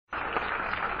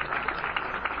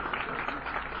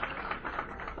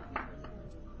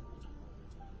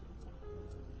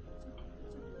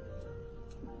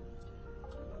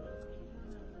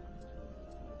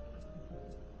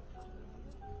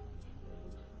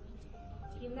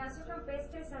Gimnasio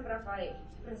Campestre San Rafael.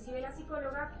 Recibe la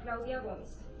psicóloga Claudia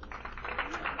Gómez.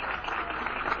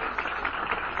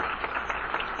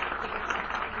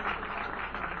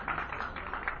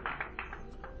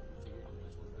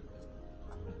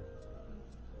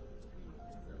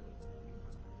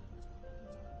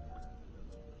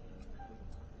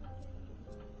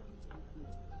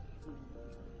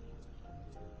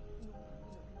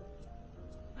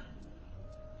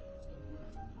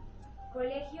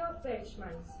 Colegio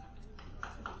Perchmans.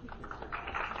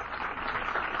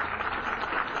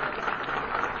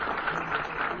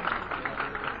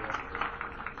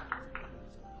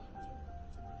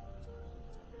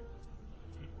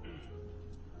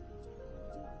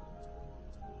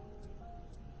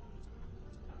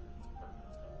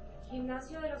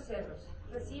 Gimnasio de los Cerros.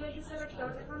 Recibe el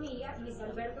vicerrector de familia Luis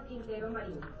Alberto Quintero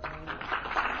Marín.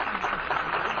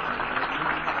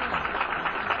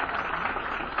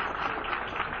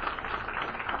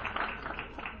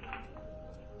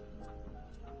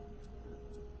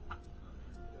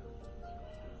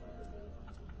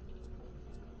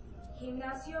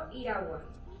 Gimnasio Iragua.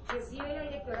 Recibe la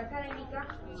directora académica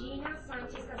Gina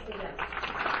Sánchez Castellanos.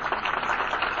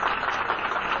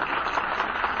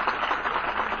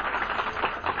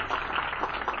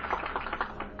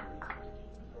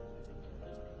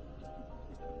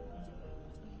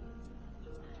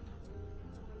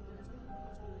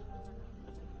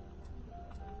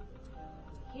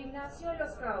 Gimnasio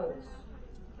Los Caobos.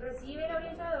 Recibe la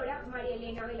orientadora María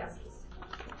Elena Velázquez.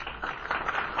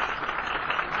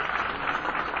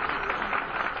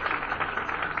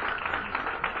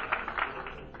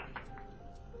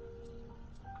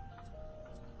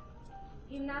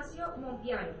 Gimnasio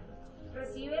Monpiano.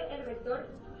 Recibe el rector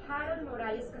Harold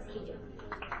Morales Castilla.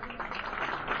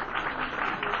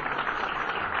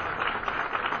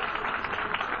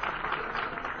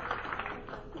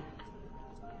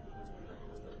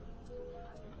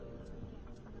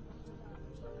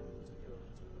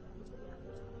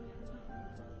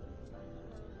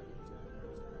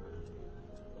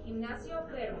 Gimnasio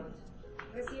Clermont.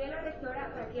 Recibe la rectora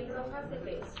Raquel Rojas de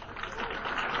Pérez.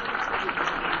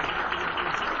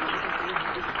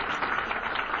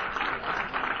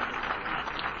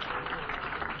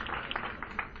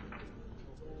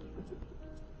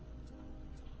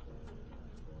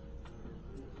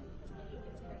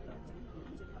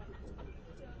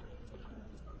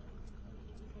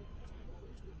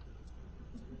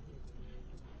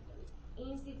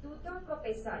 Instituto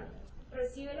Copesal.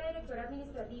 Recibe la directora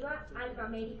administrativa Alba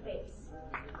Mary Pérez.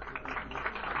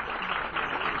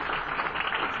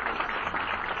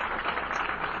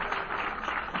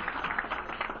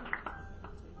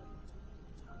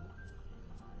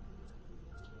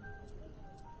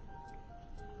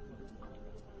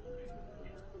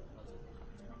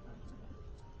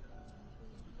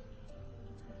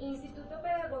 Instituto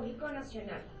Pedagógico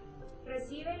Nacional.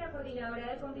 Recibe la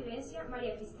coordinadora de convivencia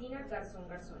María Cristina Garzón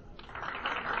Garzón.